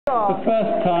The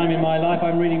first time in my life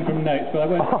I'm reading from notes, but I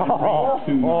won't read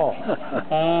too much.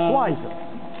 Why?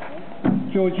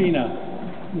 Georgina.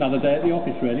 Another day at the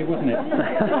office, really, wasn't it?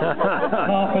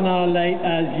 Half an hour late,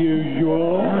 as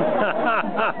usual.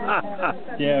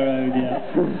 Dear, oh dear.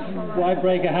 Why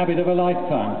break a habit of a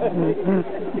lifetime?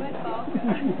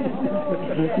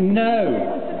 No.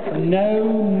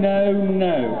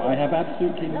 I have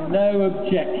absolutely no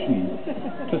objection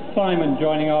to Simon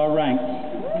joining our ranks,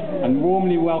 and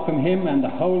warmly welcome him and the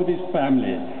whole of his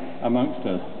family amongst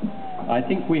us. I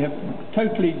think we have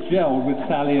totally gelled with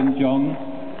Sally and John,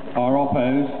 our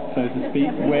oppos, so to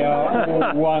speak. We are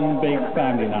all one big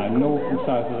family now, north and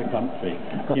south of the country.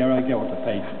 Here I go on to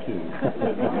page 2.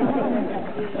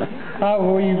 How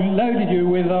have we loaded you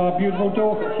with our beautiful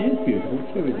daughter? She is beautiful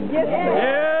too, isn't she?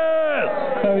 Yes!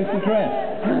 So is the dress.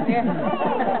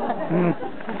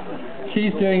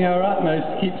 She's doing her utmost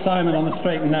to keep Simon on the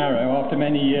straight and narrow after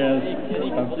many years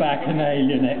of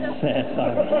bacchanalian excess.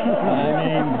 I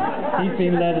mean, he's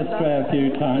been led astray a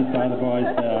few times by the boys.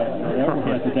 They're all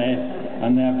here today,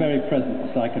 and they're very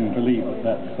present, so I can believe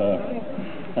that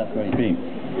that's where he's been.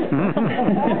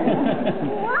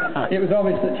 It was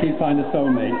obvious that she'd find a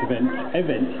soulmate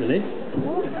eventually.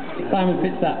 Simon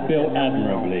fits that bill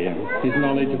admirably. His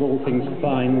knowledge of all things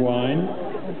fine wine.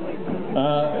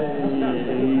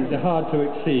 He's hard to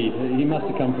exceed. He must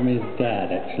have come from his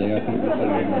dad, actually. I think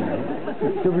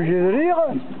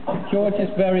George is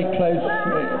very close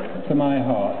to my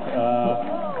heart.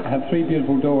 I have 3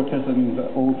 beautiful daughters, and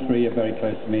all 3 are very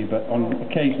close to me, but on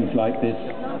occasions like this,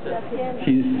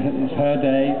 it's her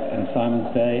day and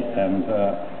Simon's day, and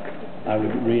I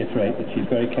would reiterate that she's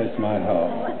very close to my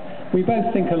heart. We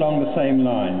both think along the same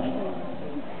lines.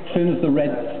 As soon as the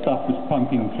red stuff was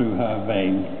pumping through her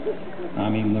veins, I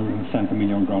mean the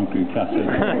Emilion Grand Cru Classic,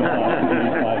 5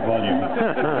 volumes.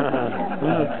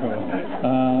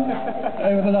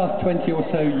 Over the last 20 or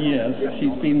so years,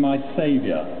 she's been my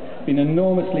saviour, been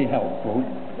enormously helpful.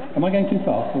 Am I going too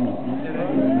fast or not?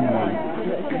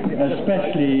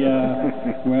 Especially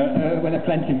when a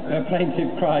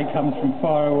plaintive cry comes from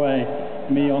far away,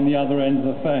 me on the other end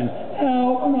of the phone.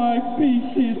 Help, my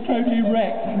PC is totally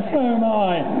wrecked, and so am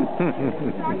I.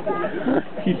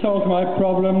 She solves my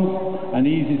problems and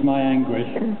eases my anguish.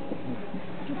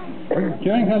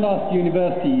 During her last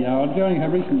university, or during her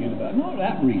recent university, not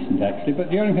that recent actually, but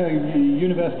during her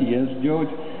university years, George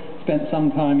spent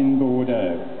some time in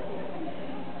Bordeaux.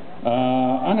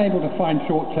 Unable to find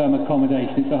short-term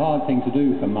accommodation, it's a hard thing to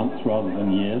do for months rather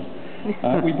than years.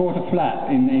 We bought a flat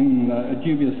in a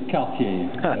dubious quartier,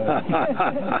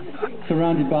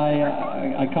 surrounded by,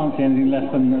 I can't say anything less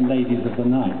than the ladies of the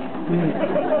night.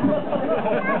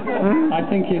 I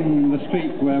think in the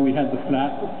street where we had the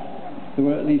flat, there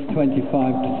were at least 25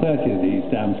 to 30 of these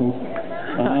damsels.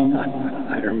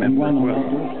 I remember. And one on my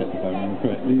doorstep, if I remember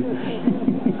correctly.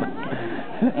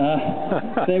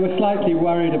 They were slightly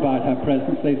worried about her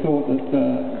presence. They thought that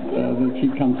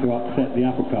she'd come to upset the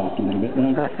apple cart a little bit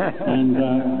there and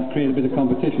create a bit of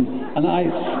competition. And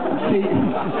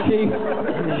she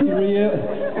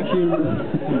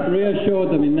reassured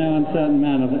them in no uncertain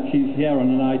manner that she's here on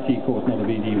an IT course, not a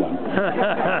VD one.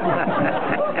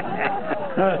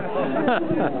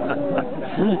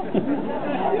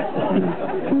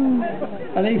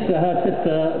 Elisa, her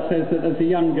sister, says that as a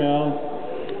young girl,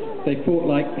 they fought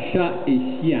like chat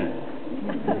et chien.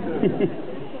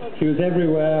 She was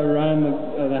everywhere around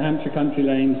the Hampshire country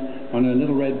lanes on her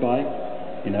little red bike,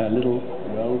 in her little,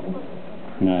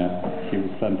 she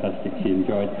was fantastic. She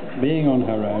enjoyed being on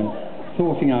her own,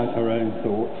 sorting out her own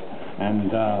thoughts,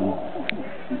 and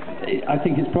I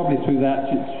think it's probably through that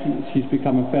she's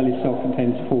become a fairly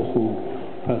self-contained, forceful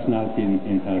personality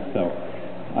in herself.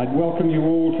 I'd welcome you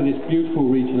all to this beautiful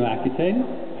regional Aquitaine.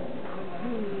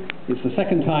 It's the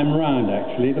second time round,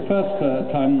 actually. The first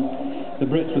time the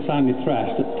Brits were soundly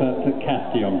thrashed at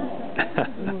Castillon.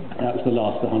 That was the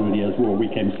last 100 Years' War. We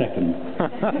came second.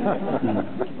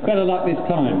 Better luck this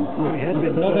time.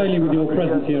 Not only with your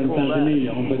presence here in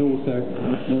Emilion, but also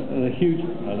the huge...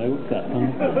 Hello, what's that?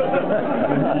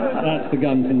 That's the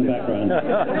guns in the background.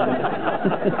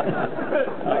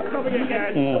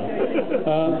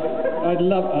 I'd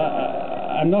love...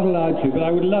 I'm not allowed to, but I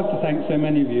would love to thank so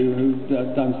many of you who've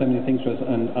done so many things for us,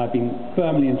 and I've been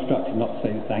firmly instructed not to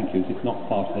say thank yous. It's not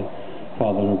part of the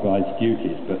father of bride's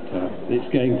duties, but it's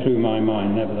going through my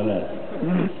mind nevertheless.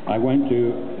 I won't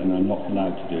do, and I'm not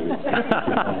allowed to do, it's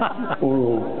my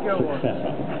oral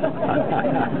successor.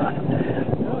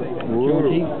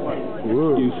 Georgie,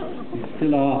 you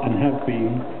still are and have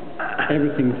been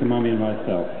everything to Mummy and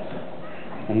myself.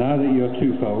 And now that you're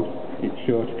twofold, it's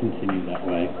sure to continue that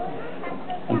way.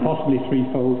 and possibly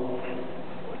threefold,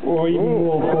 or even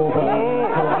more for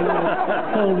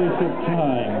fullness of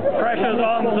time. Pressure's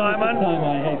on, Simon. Time,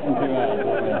 I hasten to add.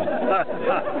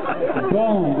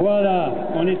 Bon, voilà,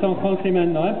 on est en français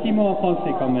maintenant. Un petit mot en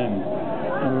français quand même.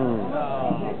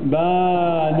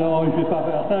 Bah non, je ne vais pas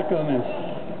faire ça quand même.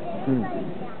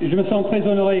 Je me sens très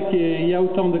honoré qu'il y a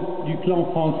autant du clan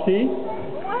français,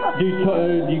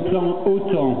 du clan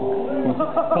OTAN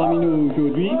parmi nous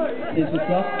aujourd'hui et ce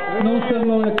soir. Non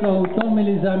seulement le clan OTAN, mais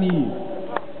les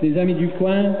amis du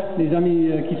coin, les amis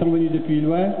qui sont venus depuis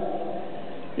loin.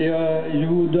 Et je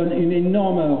vous donne une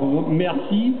énorme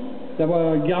merci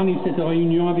d'avoir garni cette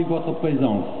réunion avec votre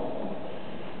présence.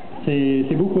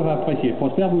 C'est beaucoup apprécié.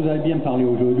 Prosper, vous avez bien parlé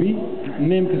aujourd'hui,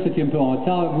 même que c'était un peu en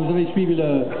retard. Vous avez suivi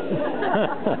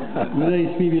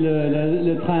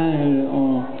le train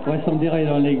en restant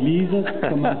derrière dans l'église,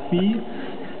 comme ma fille,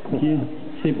 qui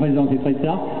s'est présentée très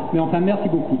tard. Mais enfin, merci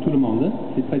beaucoup tout le monde. Hein.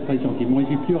 C'est très très gentil. Moi,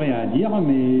 j'ai plus rien à dire,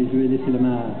 mais je vais laisser la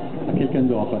main à quelqu'un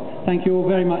d'autre. Thank you all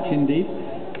very much indeed.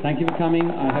 Thank you for coming.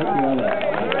 I hope you are there.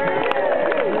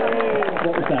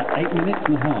 What was that? 8 minutes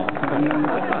and a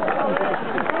half.